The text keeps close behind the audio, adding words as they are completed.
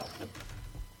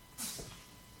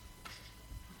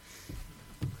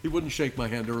He wouldn't shake my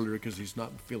hand earlier because he's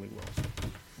not feeling well.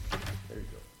 There you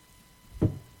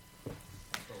go.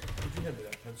 Could you hand me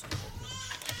that pencil?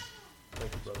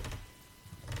 Thank you, brother.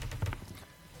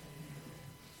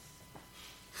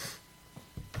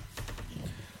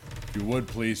 If you would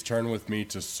please turn with me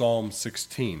to Psalm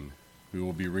 16. We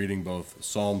will be reading both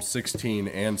Psalm 16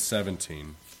 and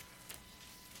 17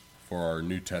 for our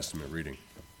New Testament reading.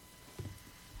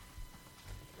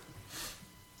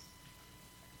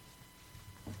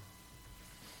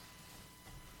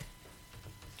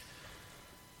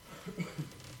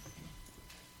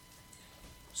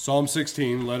 Psalm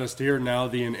 16, let us hear now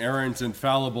the inerrant,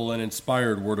 infallible, and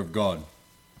inspired word of God.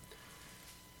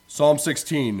 Psalm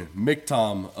 16,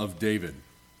 Miktam of David.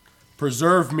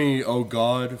 Preserve me, O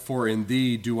God, for in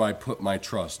thee do I put my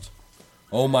trust.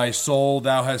 O my soul,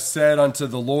 thou hast said unto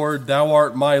the Lord, thou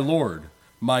art my Lord.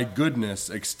 My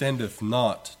goodness extendeth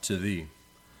not to thee,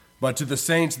 but to the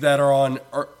saints that are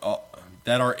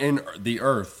in the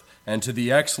earth, and to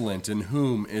the excellent, in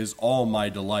whom is all my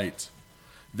delight.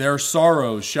 Their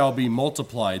sorrows shall be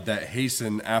multiplied that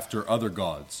hasten after other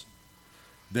gods.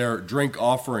 Their drink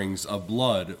offerings of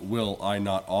blood will I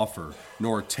not offer,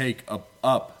 nor take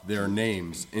up their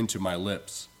names into my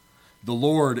lips. The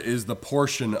Lord is the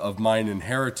portion of mine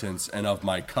inheritance and of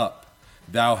my cup.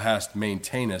 Thou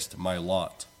maintainest my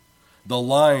lot. The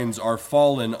lines are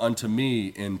fallen unto me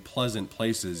in pleasant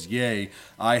places. Yea,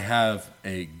 I have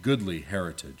a goodly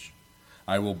heritage.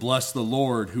 I will bless the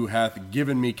Lord who hath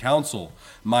given me counsel.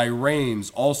 My reins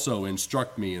also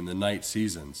instruct me in the night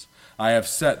seasons. I have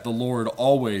set the Lord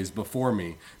always before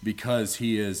me, because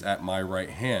he is at my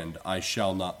right hand, I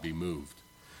shall not be moved.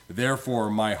 Therefore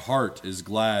my heart is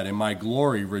glad, and my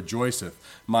glory rejoiceth.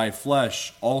 My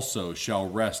flesh also shall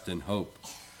rest in hope.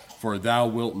 For thou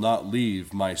wilt not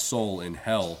leave my soul in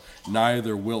hell,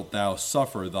 neither wilt thou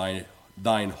suffer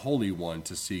thine Holy One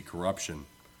to see corruption.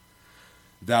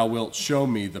 Thou wilt show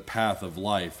me the path of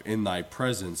life. In thy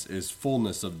presence is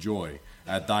fullness of joy.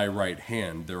 At thy right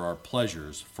hand there are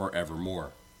pleasures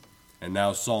forevermore. And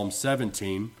now Psalm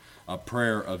 17, a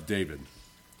prayer of David.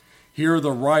 Hear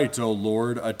the right, O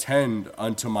Lord, attend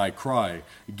unto my cry.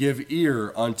 Give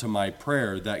ear unto my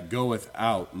prayer that goeth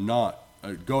not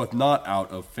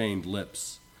out of feigned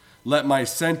lips. Let my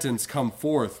sentence come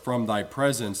forth from thy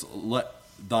presence. Let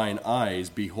thine eyes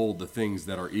behold the things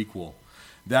that are equal.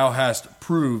 Thou hast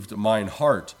proved mine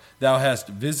heart. Thou hast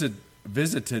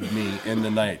visited me in the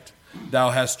night.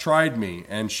 Thou hast tried me,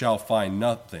 and shall find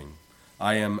nothing.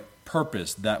 I am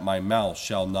purposed that my mouth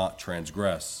shall not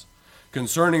transgress.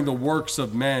 Concerning the works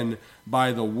of men,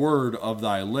 by the word of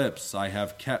thy lips, I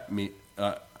have kept me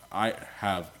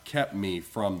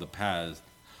from the path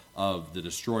of the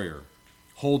destroyer.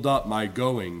 Hold up my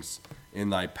goings in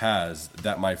thy paths,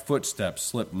 that my footsteps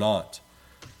slip not.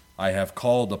 I have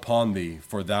called upon thee,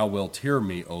 for thou wilt hear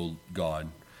me, O God.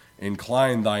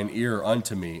 Incline thine ear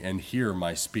unto me, and hear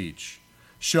my speech.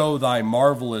 Show thy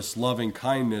marvelous loving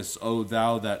kindness, O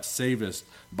thou that savest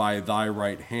by thy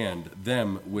right hand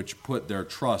them which put their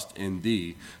trust in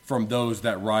thee from those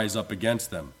that rise up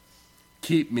against them.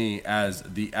 Keep me as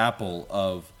the apple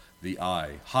of the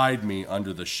eye. Hide me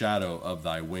under the shadow of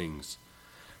thy wings.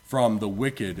 From the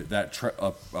wicked that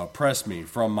oppress me,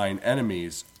 from mine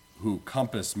enemies who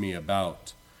compass me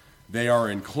about. They are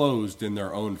enclosed in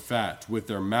their own fat. With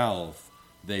their mouth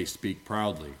they speak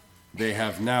proudly. They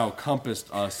have now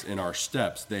compassed us in our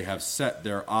steps. They have set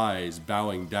their eyes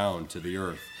bowing down to the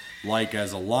earth, like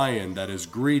as a lion that is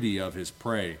greedy of his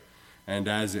prey, and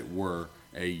as it were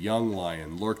a young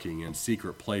lion lurking in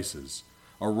secret places.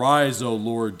 Arise, O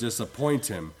Lord, disappoint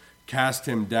him, cast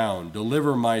him down.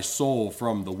 Deliver my soul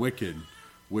from the wicked,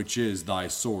 which is thy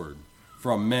sword,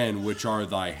 from men which are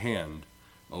thy hand,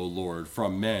 O Lord,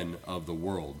 from men of the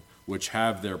world, which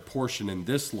have their portion in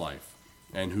this life,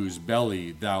 and whose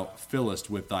belly thou fillest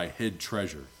with thy hid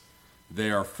treasure.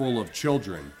 They are full of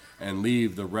children, and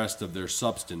leave the rest of their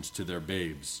substance to their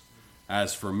babes.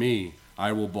 As for me,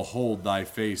 I will behold thy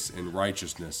face in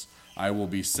righteousness. I will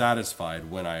be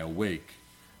satisfied when I awake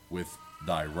with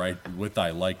thy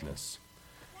likeness.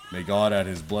 May God add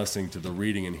his blessing to the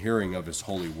reading and hearing of his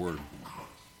holy word.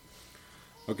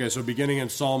 Okay, so beginning in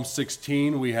Psalm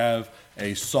 16, we have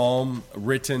a psalm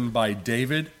written by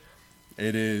David.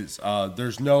 It is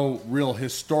there's no real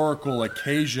historical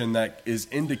occasion that is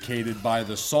indicated by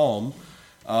the psalm.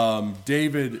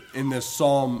 David in this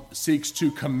psalm seeks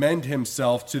to commend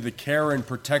himself to the care and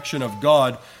protection of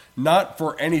God, not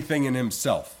for anything in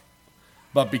himself,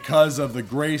 but because of the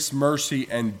grace, mercy,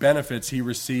 and benefits he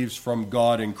receives from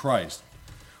God in Christ.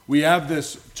 We have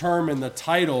this term in the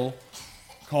title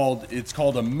called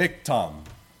a miktam.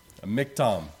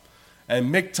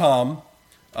 And miktam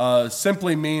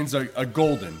simply means a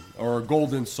golden or a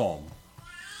golden psalm.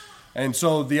 And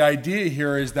so the idea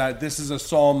here is that this is a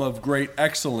psalm of great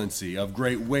excellency, of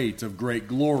great weight, of great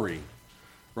glory,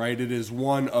 right? It is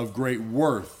one of great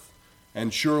worth.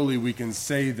 And surely we can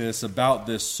say this about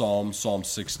this psalm, Psalm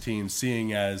 16,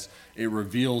 seeing as it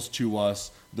reveals to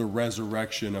us the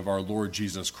resurrection of our Lord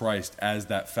Jesus Christ as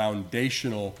that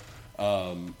foundational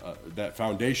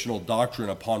doctrine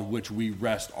upon which we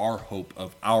rest our hope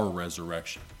of our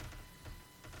resurrection.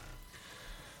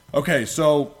 Okay,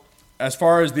 so as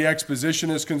far as the exposition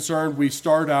is concerned, we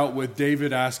start out with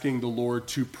David asking the Lord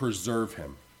to preserve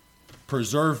him.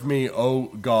 Preserve me, O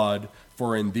God,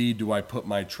 for in thee do I put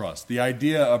my trust. The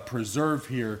idea of preserve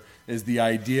here is the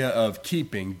idea of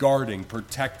keeping, guarding,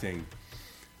 protecting.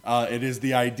 It is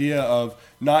the idea of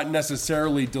not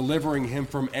necessarily delivering him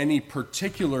from any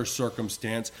particular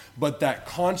circumstance, but that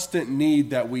constant need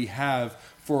that we have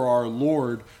for our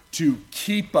Lord to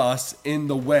keep us in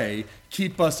the way,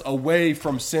 keep us away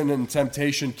from sin and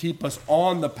temptation, keep us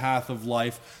on the path of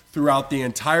life throughout the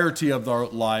entirety of our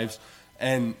lives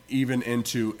and even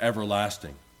into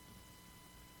everlasting.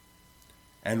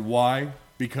 And why?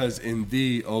 Because in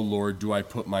thee, O Lord, do I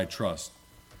put my trust.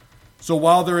 So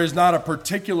while there is not a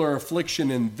particular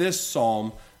affliction in this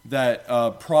psalm that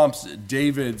prompts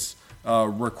David's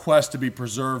request to be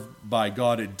preserved by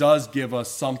God, it does give us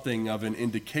something of an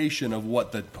indication of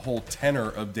what the whole tenor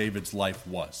of David's life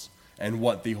was and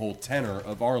what the whole tenor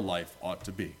of our life ought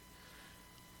to be.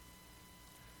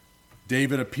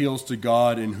 David appeals to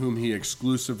God in whom he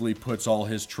exclusively puts all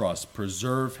his trust.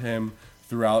 Preserve him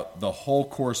throughout the whole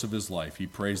course of his life. He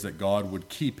prays that God would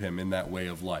keep him in that way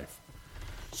of life.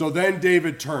 So then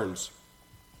David turns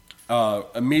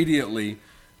immediately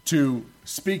to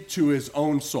speak to his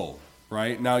own soul,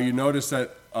 right? Now you notice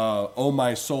that "O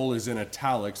my soul" is in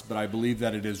italics, but I believe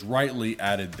that it is rightly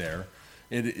added there.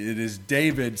 It is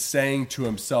David saying to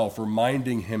himself,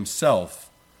 reminding himself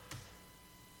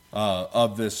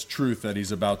of this truth that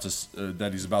he's about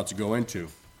to go into.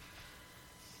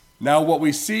 Now, what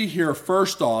we see here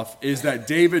first off is that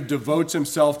David devotes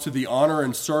himself to the honor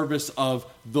and service of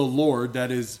the Lord, that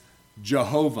is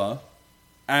Jehovah,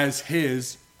 as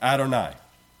his Adonai,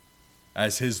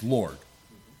 as his Lord.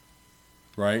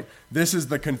 Right? This is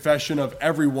the confession of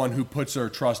everyone who puts their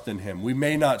trust in him. We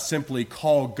may not simply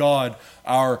call God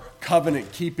our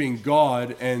covenant-keeping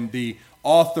God and the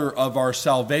author of our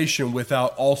salvation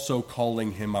without also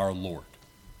calling him our Lord.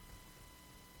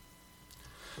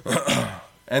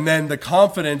 And then the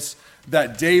confidence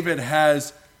that David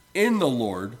has in the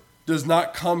Lord does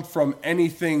not come from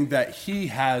anything that he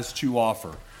has to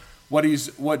offer.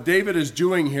 What David is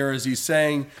doing here is he's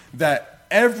saying that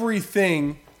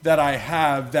everything that I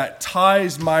have that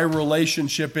ties my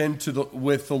relationship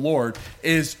with the Lord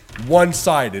is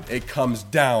one-sided. It comes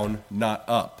down, not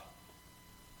up.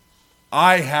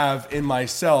 I have in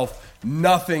myself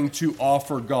nothing to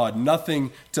offer God,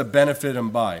 nothing to benefit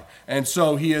him by. And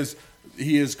so he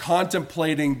is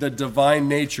contemplating the divine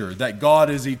nature, that God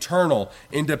is eternal,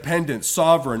 independent,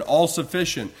 sovereign,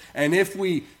 all-sufficient. And if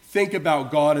we think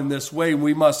about God in this way,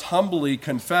 we must humbly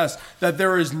confess that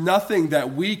there is nothing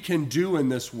that we can do in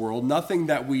this world, nothing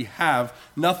that we have,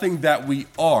 nothing that we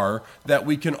are, that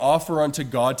we can offer unto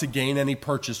God to gain any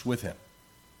purchase with him.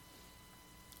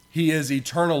 He is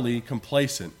eternally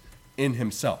complacent in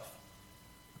himself.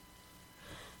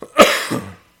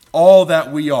 All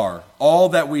that we are, all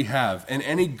that we have, and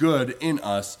any good in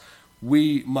us,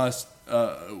 we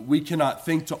cannot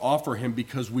think to offer him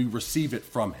because we receive it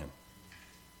from him.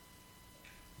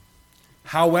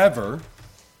 However,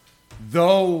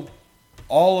 though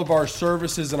all of our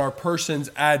services and our persons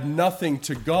add nothing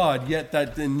to God, yet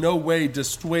that in no way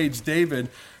dissuades David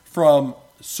from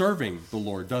serving the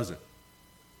Lord, does it?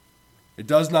 It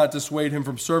does not dissuade him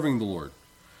from serving the Lord.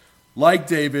 Like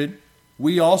David,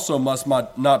 we also must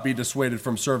not be dissuaded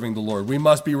from serving the Lord. We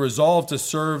must be resolved to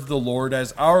serve the Lord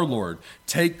as our Lord.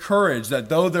 Take courage that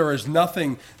though there is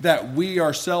nothing that we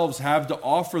ourselves have to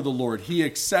offer the Lord, he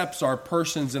accepts our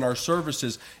persons and our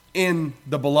services in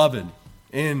the beloved,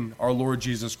 in our Lord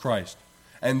Jesus Christ.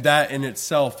 And that in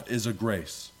itself is a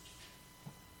grace.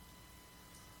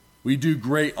 We do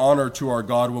great honor to our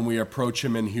God when we approach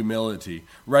him in humility,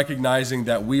 recognizing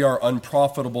that we are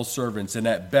unprofitable servants, and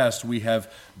at best we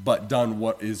have but done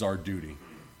what is our duty.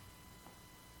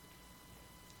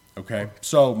 Okay,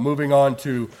 so moving on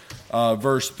to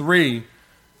verse 3.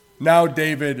 Now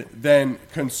David then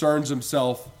concerns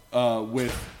himself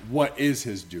with what is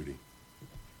his duty.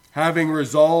 Having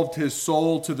resolved his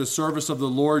soul to the service of the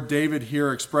Lord, David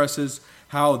here expresses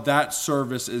how that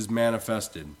service is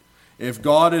manifested. If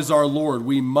God is our Lord,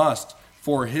 we must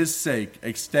for his sake,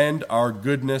 extend our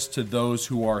goodness to those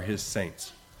who are his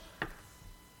saints.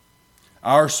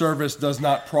 Our service does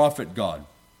not profit God,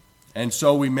 and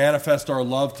so we manifest our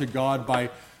love to God by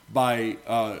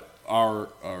our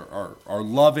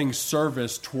loving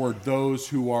service toward those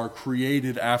who are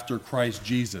created after Christ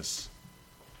Jesus,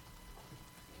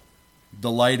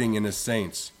 delighting in his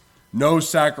saints. No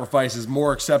sacrifice is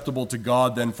more acceptable to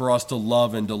God than for us to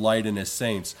love and delight in his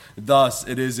saints. Thus,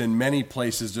 it is in many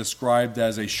places described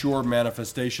as a sure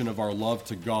manifestation of our love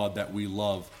to God that we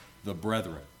love the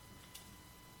brethren.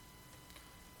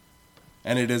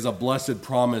 And it is a blessed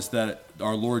promise that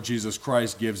our Lord Jesus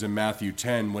Christ gives in Matthew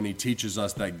 10 when he teaches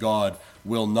us that God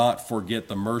will not forget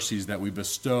the mercies that we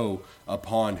bestow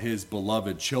upon his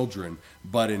beloved children,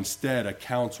 but instead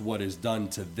accounts what is done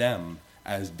to them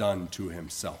as done to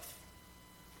himself.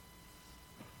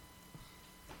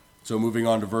 So moving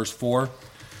on to verse 4,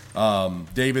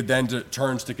 David then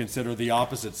turns to consider the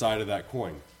opposite side of that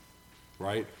coin,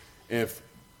 right? If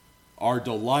our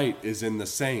delight is in the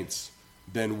saints,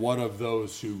 then what of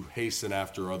those who hasten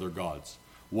after other gods?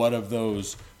 What of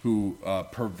those who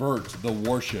pervert the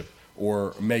worship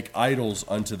or make idols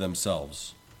unto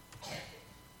themselves?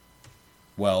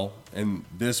 Well, in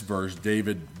this verse,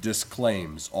 David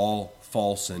disclaims all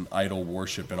false and idol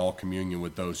worship and all communion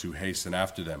with those who hasten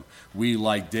after them. We,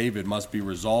 like David, must be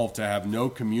resolved to have no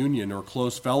communion or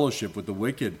close fellowship with the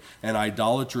wicked and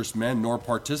idolatrous men, nor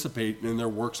participate in their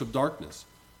works of darkness.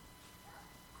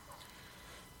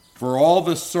 For all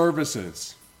the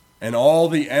services and all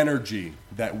the energy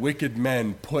that wicked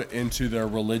men put into their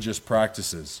religious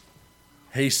practices,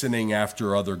 hastening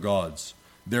after other gods,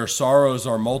 their sorrows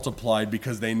are multiplied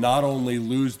because they not only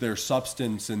lose their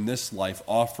substance in this life,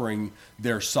 offering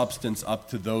their substance up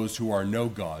to those who are no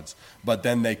gods, but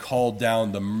then they call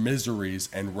down the miseries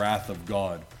and wrath of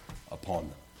God upon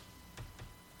them.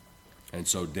 And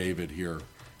so David here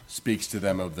speaks to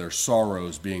them of their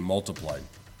sorrows being multiplied.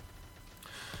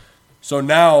 So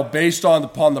now, based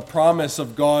upon the promise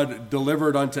of God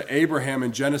delivered unto Abraham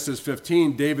in Genesis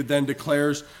 15, David then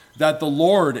declares that the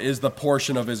Lord is the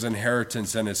portion of his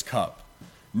inheritance and his cup.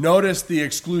 Notice the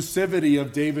exclusivity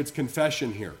of David's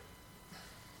confession here.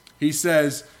 He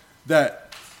says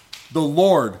that the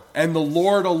Lord and the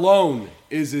Lord alone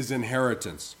is his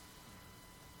inheritance.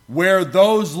 Where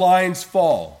those lines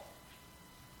fall,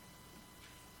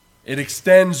 it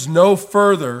extends no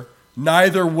further,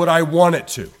 neither would I want it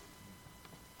to.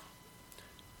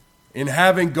 In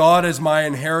having God as my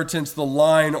inheritance, the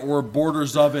line or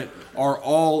borders of it are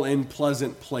all in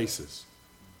pleasant places.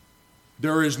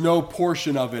 There is no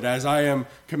portion of it, as I am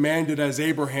commanded as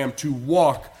Abraham to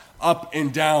walk up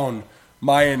and down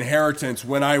my inheritance.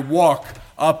 When I walk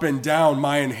up and down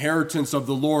my inheritance of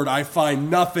the Lord, I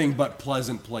find nothing but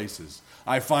pleasant places.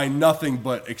 I find nothing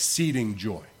but exceeding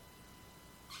joy.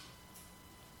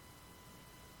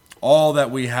 All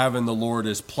that we have in the Lord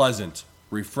is pleasant,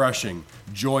 refreshing,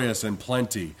 joyous, and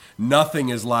plenty. Nothing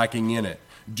is lacking in it.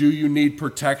 Do you need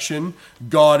protection?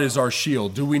 God is our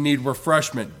shield. Do we need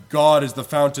refreshment? God is the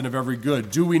fountain of every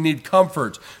good. Do we need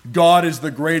comfort? God is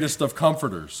the greatest of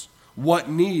comforters. What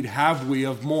need have we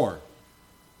of more?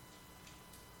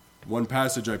 One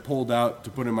passage I pulled out to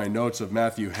put in my notes of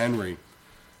Matthew Henry,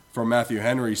 from Matthew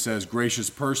Henry says, gracious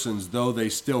persons, though they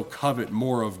still covet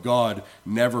more of God,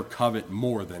 never covet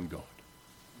more than God.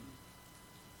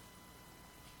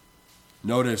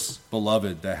 Notice,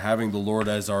 beloved, that having the Lord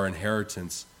as our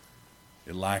inheritance,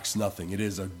 it lacks nothing. It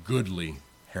is a goodly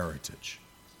heritage.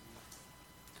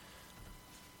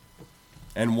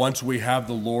 And once we have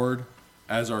the Lord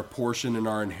as our portion and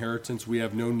our inheritance, we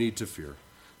have no need to fear.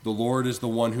 The Lord is the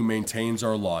one who maintains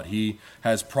our lot. He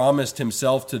has promised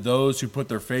himself to those who put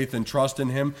their faith and trust in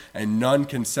him, and none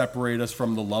can separate us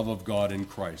from the love of God in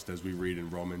Christ, as we read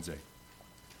in Romans 8.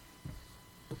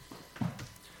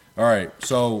 All right,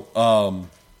 so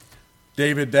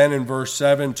David then in verse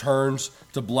 7 turns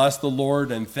to bless the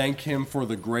Lord and thank him for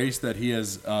the grace that he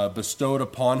has bestowed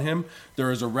upon him.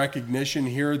 There is a recognition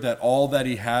here that all that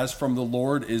he has from the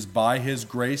Lord is by his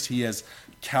grace. He has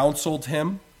counseled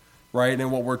him, right?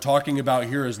 And what we're talking about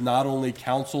here is not only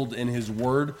counseled in his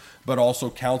word, but also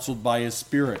counseled by his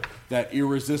spirit. That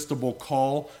irresistible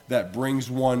call that brings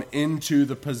one into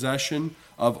the possession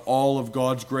of all of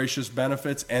God's gracious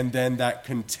benefits, and then that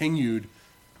continued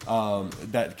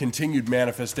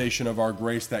manifestation of our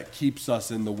grace that keeps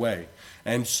us in the way.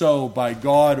 And so by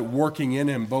God working in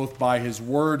him, both by his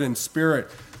word and spirit,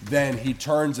 then he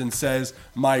turns and says,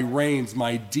 my reins,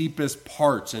 my deepest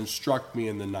parts instruct me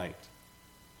in the night.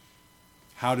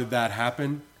 How did that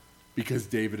happen? Because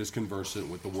David is conversant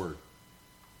with the word.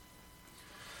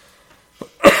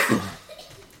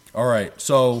 All right,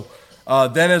 so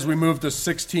then as we move to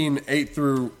 16, 8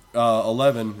 through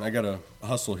 11, I got to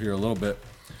hustle here a little bit.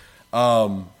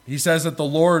 He says that the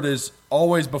Lord is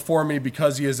always before me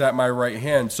because he is at my right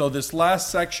hand. So this last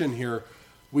section here,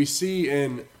 we see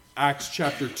in Acts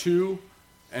chapter 2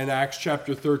 and Acts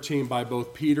chapter 13 by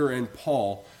both Peter and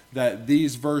Paul that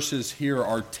these verses here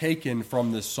are taken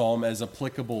from this psalm as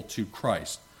applicable to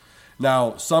Christ.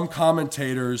 Now, some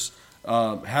commentators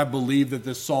have believed that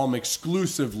this psalm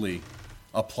exclusively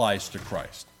applies to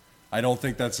Christ. I don't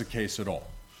think that's the case at all.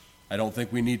 I don't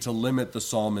think we need to limit the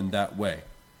psalm in that way.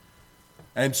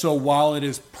 And so while it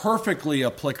is perfectly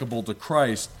applicable to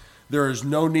Christ, there is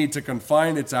no need to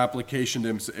confine its application to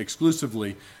him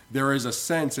exclusively. There is a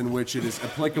sense in which it is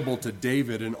applicable to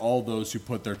David and all those who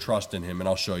put their trust in him, and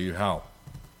I'll show you how.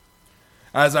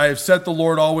 As I have set the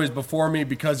Lord always before me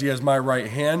because he has my right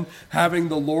hand, having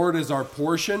the Lord as our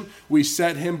portion, we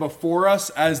set him before us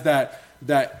as that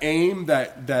aim,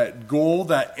 that goal,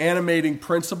 that animating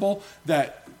principle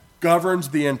that governs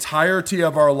the entirety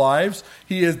of our lives.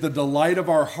 He is the delight of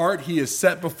our heart. He is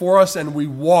set before us, and we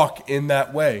walk in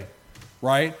that way,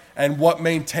 right? And what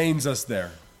maintains us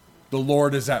there? The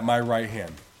Lord is at my right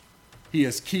hand. He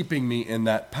is keeping me in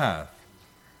that path.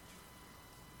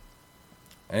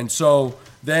 And so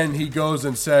then he goes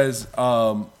and says,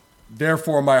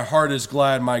 therefore my heart is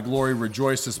glad, my glory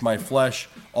rejoices, my flesh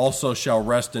also shall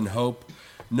rest in hope.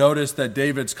 Notice that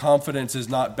David's confidence is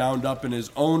not bound up in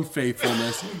his own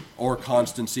faithfulness or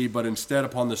constancy, but instead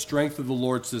upon the strength of the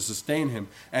Lord to sustain him.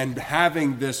 And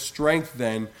having this strength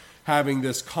then, having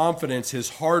this confidence, his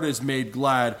heart is made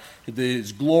glad,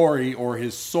 his glory or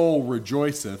his soul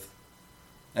rejoiceth,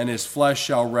 and his flesh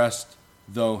shall rest,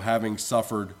 though having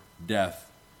suffered death,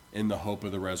 in the hope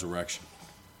of the resurrection.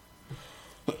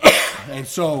 And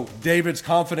so David's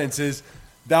confidence is,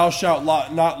 thou shalt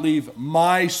not leave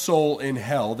my soul in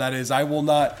hell. That is, I will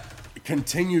not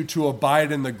continue to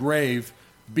abide in the grave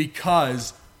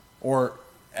because, or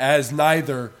as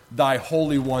neither thy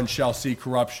Holy One shall see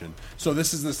corruption. So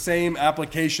this is the same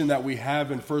application that we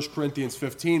have in 1 Corinthians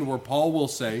 15, where Paul will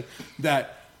say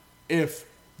that if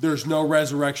there's no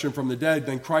resurrection from the dead,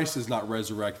 then Christ is not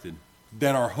resurrected.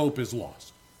 Then our hope is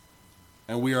lost.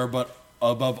 And we are but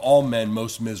above all men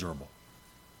most miserable.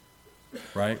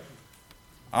 Right?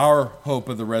 Our hope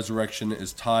of the resurrection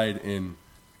is tied in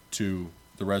to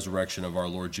the resurrection of our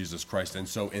Lord Jesus Christ. And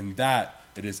so in that,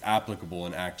 it is applicable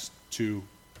in Acts 2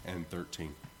 and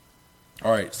 13.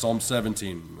 All right, Psalm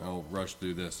 17. I'll rush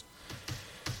through this.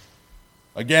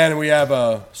 Again, we have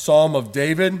a Psalm of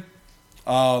David.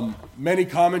 Many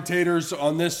commentators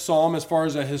on this psalm, as far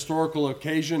as a historical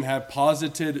occasion, have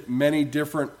posited many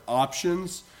different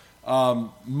options.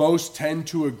 Most tend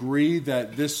to agree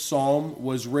that this psalm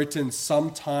was written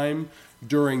sometime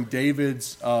during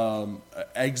David's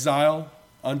exile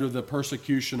under the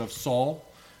persecution of Saul.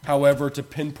 However, to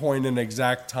pinpoint an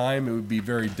exact time, it would be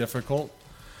very difficult.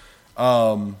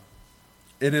 It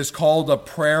is called a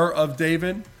prayer of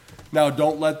David. Now,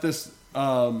 don't let this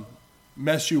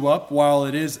mess you up. While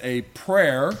it is a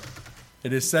prayer,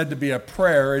 it is said to be a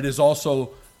prayer, it is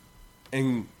also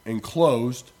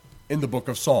enclosed in the book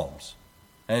of Psalms.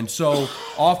 And so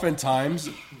oftentimes,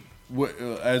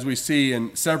 as we see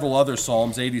in several other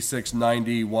Psalms, 86,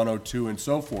 90, 102, and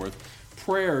so forth,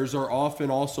 prayers are often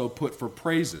also put for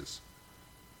praises.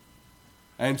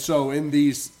 And so in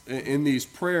these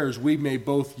prayers, we may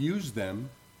both use them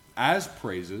as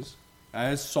praises,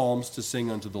 as psalms to sing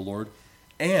unto the Lord,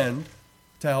 and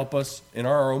to help us in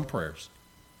our own prayers.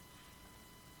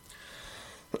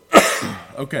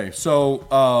 Okay,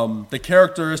 so the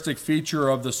characteristic feature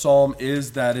of the psalm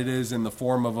is that it is in the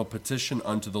form of a petition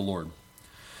unto the Lord.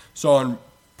 So in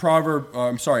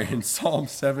Psalm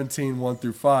 17, 1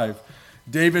 through 5,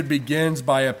 David begins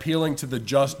by appealing to the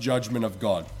just judgment of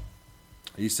God.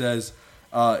 He says,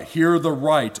 hear the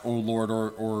right, O Lord,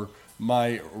 or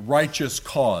my righteous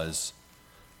cause.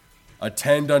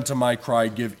 Attend unto my cry,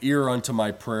 give ear unto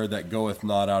my prayer that goeth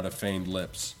not out of feigned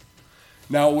lips.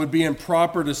 Now, it would be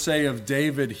improper to say of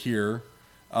David here,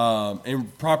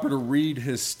 improper to read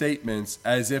his statements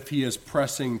as if he is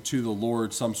pressing to the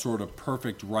Lord some sort of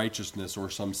perfect righteousness or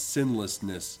some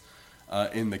sinlessness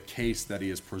in the case that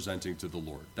he is presenting to the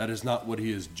Lord. That is not what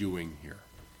he is doing here.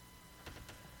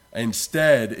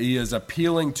 Instead, he is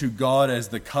appealing to God as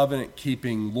the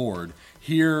covenant-keeping Lord.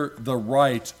 Hear the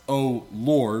right, O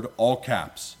Lord, all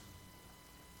caps.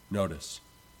 Notice.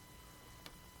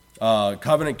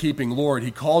 Covenant-keeping Lord,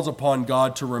 he calls upon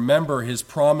God to remember his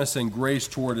promise and grace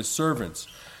toward his servants.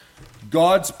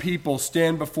 God's people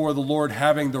stand before the Lord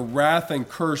having the wrath and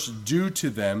curse due to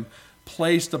them,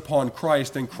 placed upon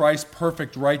Christ and Christ's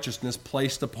perfect righteousness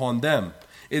placed upon them.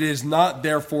 It is not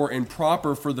therefore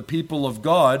improper for the people of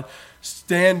God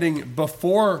standing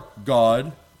before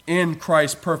God in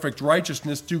Christ's perfect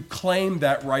righteousness to claim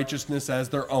that righteousness as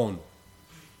their own.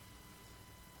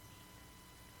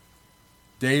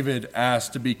 David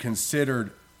asked to be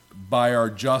considered by our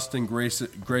just and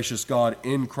gracious God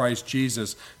in Christ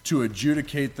Jesus to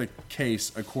adjudicate the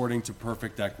case according to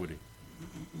perfect equity.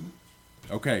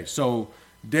 Okay, so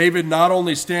David not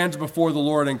only stands before the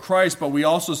Lord in Christ, but we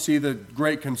also see the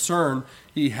great concern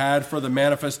he had for the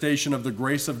manifestation of the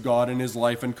grace of God in his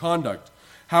life and conduct.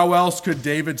 How else could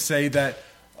David say that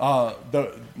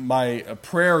my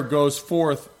prayer goes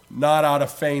forth not out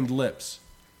of feigned lips?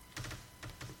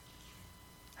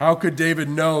 How could David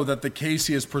know that the case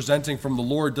he is presenting from the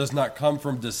Lord does not come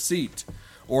from deceit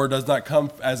or does not come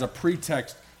as a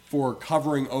pretext for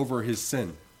covering over his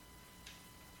sin?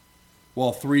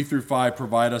 Well, 3 through 5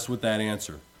 provide us with that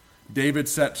answer. David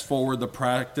sets forward the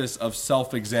practice of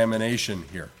self-examination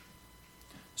here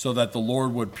so that the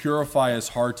Lord would purify his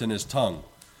heart and his tongue.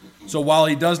 So while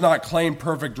he does not claim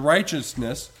perfect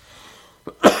righteousness,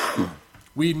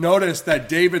 we notice that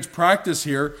David's practice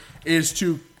here is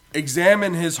to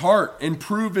examine his heart,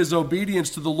 improve his obedience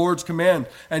to the Lord's command,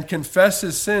 and confess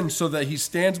his sins so that he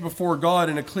stands before God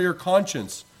in a clear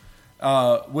conscience,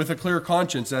 with a clear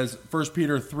conscience, as 1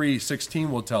 Peter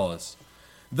 3:16 will tell us.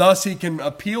 Thus he can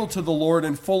appeal to the Lord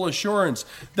in full assurance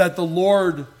that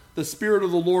the Spirit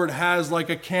of the Lord has, like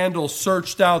a candle,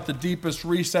 searched out the deepest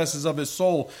recesses of his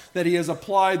soul, that he has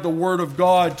applied the Word of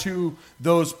God to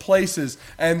those places,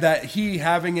 and that he,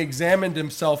 having examined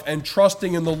himself and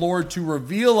trusting in the Lord to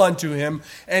reveal unto him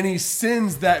any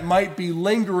sins that might be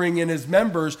lingering in his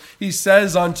members, he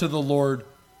says unto the Lord,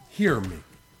 "Hear me."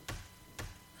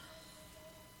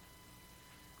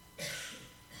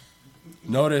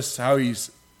 Notice how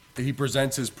he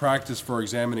presents his practice for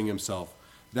examining himself.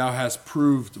 Thou hast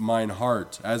proved mine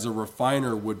heart. As a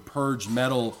refiner would purge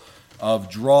metal of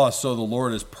dross, so the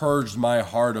Lord has purged my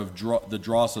heart of the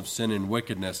dross of sin and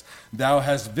wickedness. Thou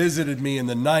hast visited me in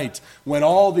the night, when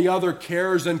all the other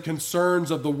cares and concerns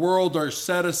of the world are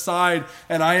set aside,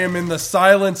 and I am in the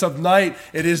silence of night.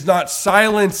 It is not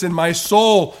silence in my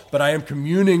soul, but I am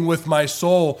communing with my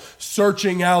soul,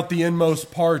 searching out the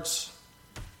inmost parts,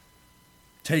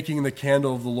 taking the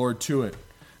candle of the Lord to it.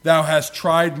 Thou hast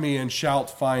tried me and shalt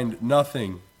find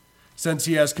nothing. Since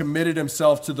he has committed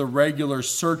himself to the regular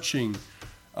searching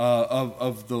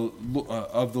of the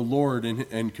Lord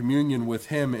and communion with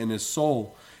him in his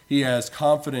soul, he has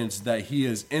confidence that he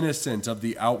is innocent of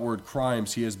the outward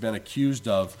crimes he has been accused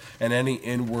of and any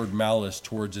inward malice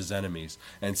towards his enemies.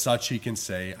 And such he can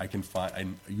say,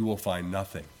 you will find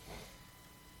nothing.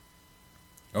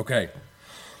 Okay.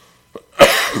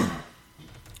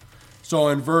 So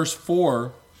in verse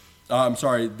 4,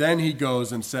 then he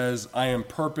goes and says, I am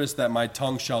purposed that my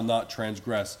tongue shall not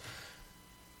transgress.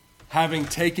 Having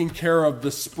taken care of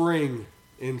the spring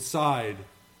inside,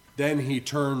 then he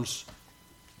turns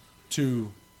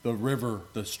to the river,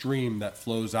 the stream that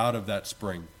flows out of that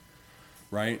spring,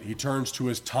 right? He turns to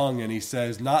his tongue and he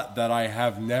says, not that I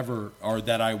have never, or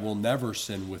that I will never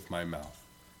sin with my mouth.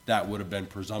 That would have been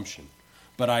presumption.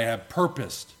 But I have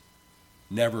purposed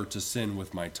never to sin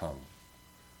with my tongue,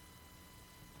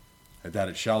 that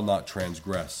it shall not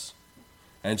transgress.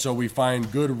 And so we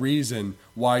find good reason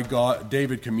why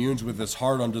David communes with his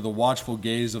heart under the watchful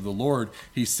gaze of the Lord.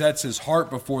 He sets his heart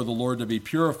before the Lord to be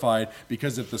purified,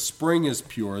 because if the spring is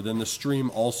pure, then the stream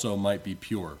also might be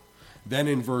pure. Then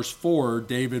in verse 4,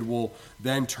 David will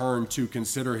then turn to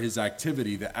consider his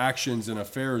activity, the actions and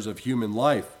affairs of human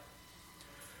life.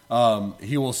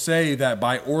 He will say that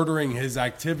by ordering his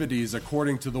activities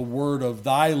according to the word of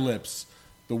thy lips,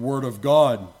 the word of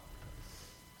God,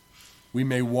 we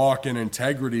may walk in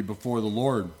integrity before the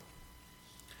Lord.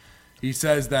 He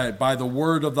says that by the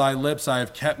word of thy lips I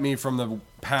have kept me from the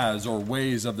paths or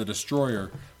ways of the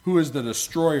destroyer. Who is the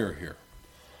destroyer here?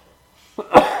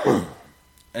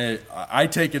 I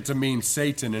take it to mean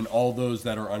Satan and all those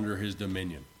that are under his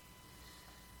dominion.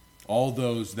 All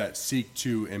those that seek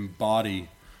to embody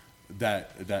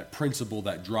that principle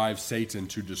that drives Satan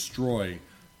to destroy.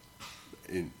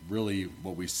 Really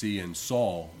what we see in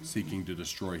Saul seeking to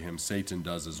destroy him, Satan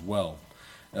does as well.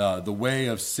 The way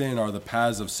of sin are the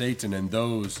paths of Satan, and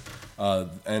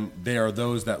they are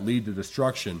those that lead to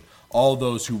destruction. All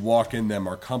those who walk in them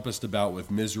are compassed about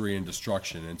with misery and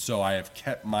destruction. And so I have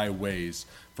kept my ways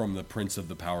from the prince of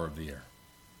the power of the air.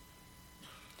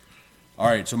 All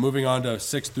right, so moving on to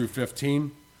 6 through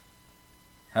 15.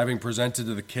 Having presented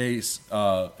to the case,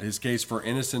 his case for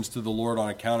innocence to the Lord on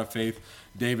account of faith,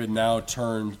 David now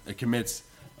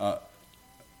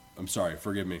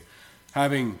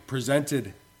Having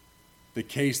presented the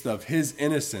case of his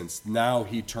innocence, now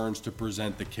he turns to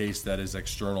present the case that is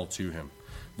external to him.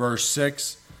 Verse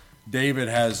 6, David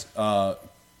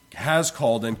has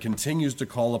called and continues to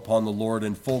call upon the Lord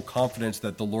in full confidence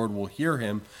that the Lord will hear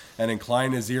him and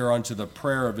incline his ear unto the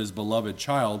prayer of his beloved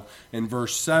child. In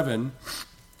verse 7,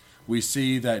 we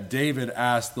see that David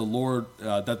asked the Lord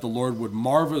that the Lord would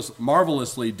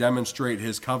marvelously demonstrate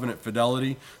his covenant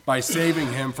fidelity by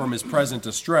saving him from his present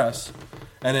distress.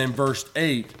 And in verse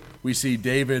 8, we see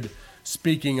David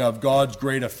speaking of God's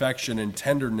great affection and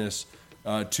tenderness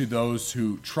to those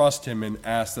who trust him, and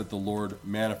ask that the Lord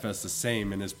manifest the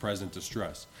same in his present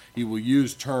distress. He will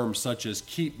use terms such as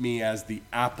keep me as the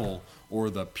apple or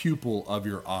the pupil of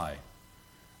your eye.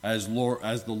 As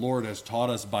the Lord has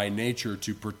taught us by nature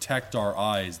to protect our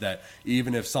eyes, that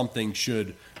even if something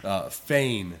should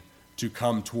feign to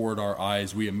come toward our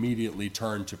eyes, we immediately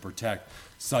turn to protect.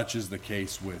 Such is the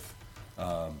case with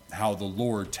how the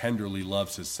Lord tenderly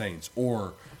loves his saints.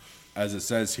 Or, as it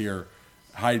says here,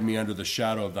 hide me under the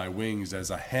shadow of thy wings, as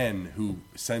a hen who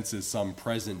senses some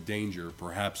present danger,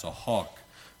 perhaps a hawk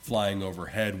flying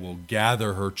overhead, will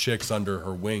gather her chicks under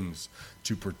her wings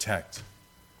to protect.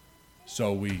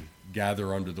 So we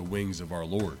gather under the wings of our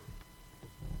Lord.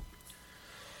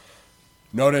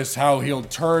 Notice how he'll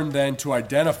turn then to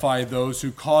identify those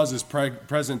who cause his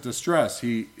present distress.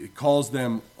 He calls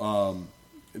them,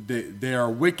 they are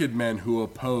wicked men who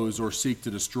oppose or seek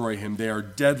to destroy him. They are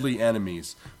deadly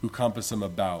enemies who compass him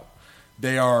about.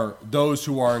 They are those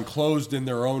who are enclosed in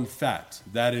their own fat.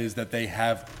 That is, that they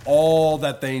have all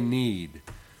that they need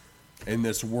in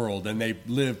this world, and they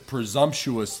live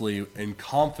presumptuously in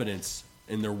confidence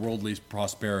in their worldly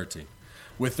prosperity.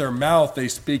 With their mouth they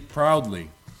speak proudly.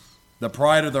 The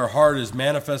pride of their heart is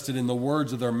manifested in the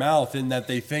words of their mouth, in that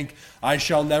they think, I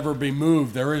shall never be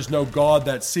moved, there is no God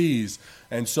that sees,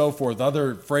 and so forth.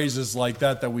 Other phrases like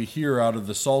that we hear out of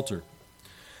the Psalter.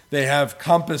 They have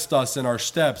compassed us in our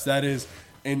steps. That is,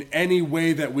 in any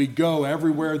way that we go,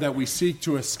 everywhere that we seek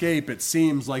to escape, it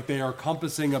seems like they are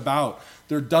compassing about.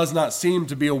 There does not seem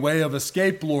to be a way of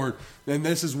escape, Lord. And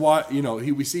this is why,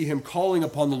 we see him calling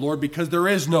upon the Lord, because there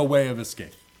is no way of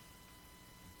escape.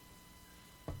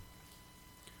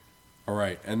 All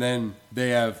right, and then they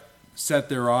have set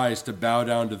their eyes to bow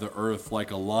down to the earth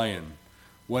like a lion.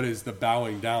 What is the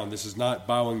bowing down? This is not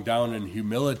bowing down in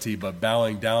humility, but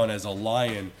bowing down as a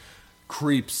lion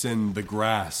creeps in the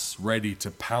grass, ready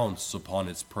to pounce upon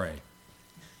its prey.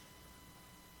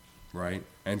 Right?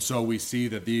 And so we see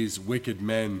that these wicked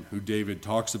men who David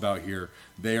talks about here,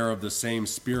 they are of the same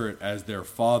spirit as their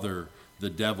father, the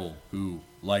devil, who,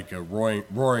 like a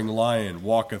roaring lion,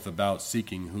 walketh about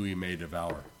seeking who he may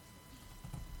devour.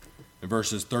 In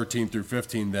verses 13 through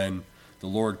 15, then,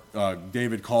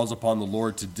 David calls upon the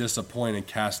Lord to disappoint and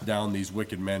cast down these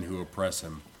wicked men who oppress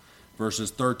him.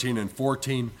 Verses 13 and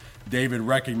 14, David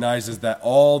recognizes that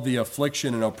all the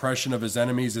affliction and oppression of his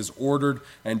enemies is ordered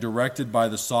and directed by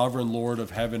the sovereign Lord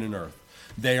of heaven and earth.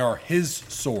 They are his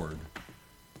sword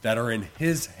that are in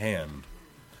his hand.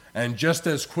 And just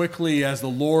as quickly as the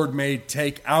Lord may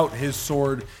take out his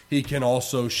sword, he can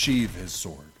also sheathe his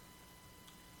sword.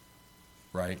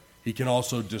 Right? He can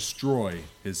also destroy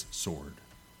his sword.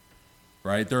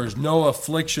 Right? There is no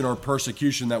affliction or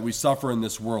persecution that we suffer in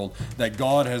this world that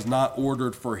God has not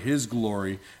ordered for his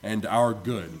glory and our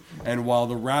good. And while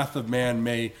the wrath of man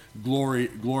may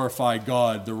glorify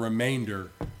God, the remainder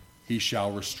he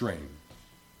shall restrain.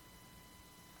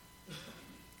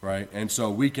 Right? And so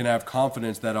we can have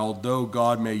confidence that although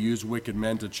God may use wicked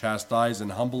men to chastise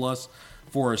and humble us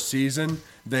for a season,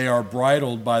 they are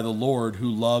bridled by the Lord who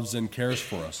loves and cares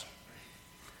for us.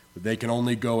 But they can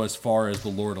only go as far as the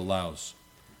Lord allows.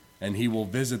 And he will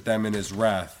visit them in his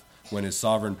wrath when his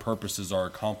sovereign purposes are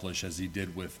accomplished, as he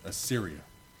did with Assyria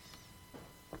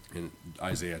in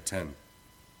Isaiah 10.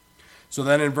 So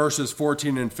then in verses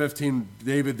 14 and 15,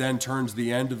 David then turns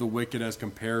the end of the wicked as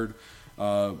compared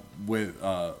with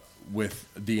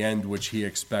the end which he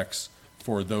expects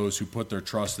for those who put their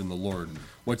trust in the Lord.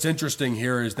 What's interesting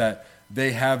here is that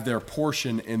they have their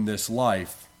portion in this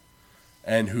life,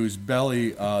 and whose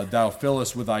belly thou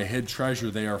fillest with thy hid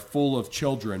treasure. They are full of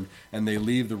children, and they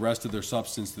leave the rest of their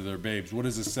substance to their babes. What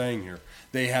is it saying here?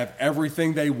 They have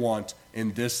everything they want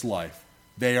in this life.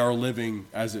 They are living,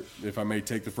 if I may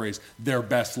take the phrase, their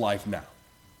best life now.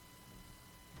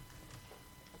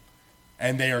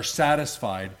 And they are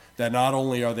satisfied that not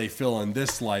only are they filling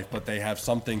this life, but they have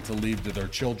something to leave to their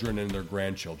children and their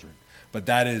grandchildren. But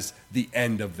that is the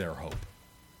end of their hope.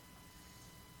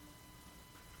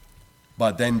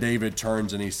 But then David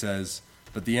turns and he says,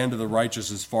 but the end of the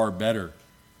righteous is far better.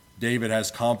 David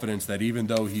has confidence that even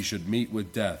though he should meet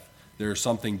with death, there is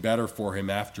something better for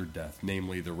him after death,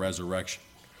 namely the resurrection,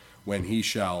 when he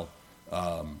shall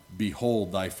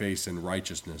behold thy face in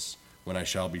righteousness, when I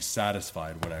shall be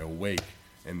satisfied, when I awake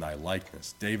in thy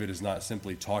likeness. David is not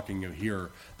simply talking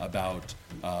here about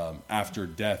after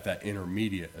death, that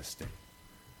intermediate estate.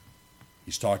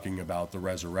 He's talking about the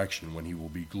resurrection, when he will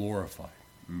be glorified,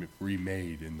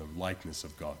 remade in the likeness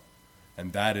of God.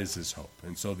 And that is his hope.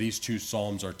 And so these two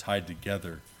psalms are tied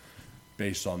together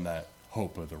based on that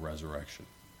hope of the resurrection.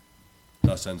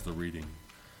 Thus ends the reading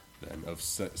then of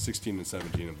 16 and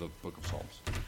 17 of the book of Psalms.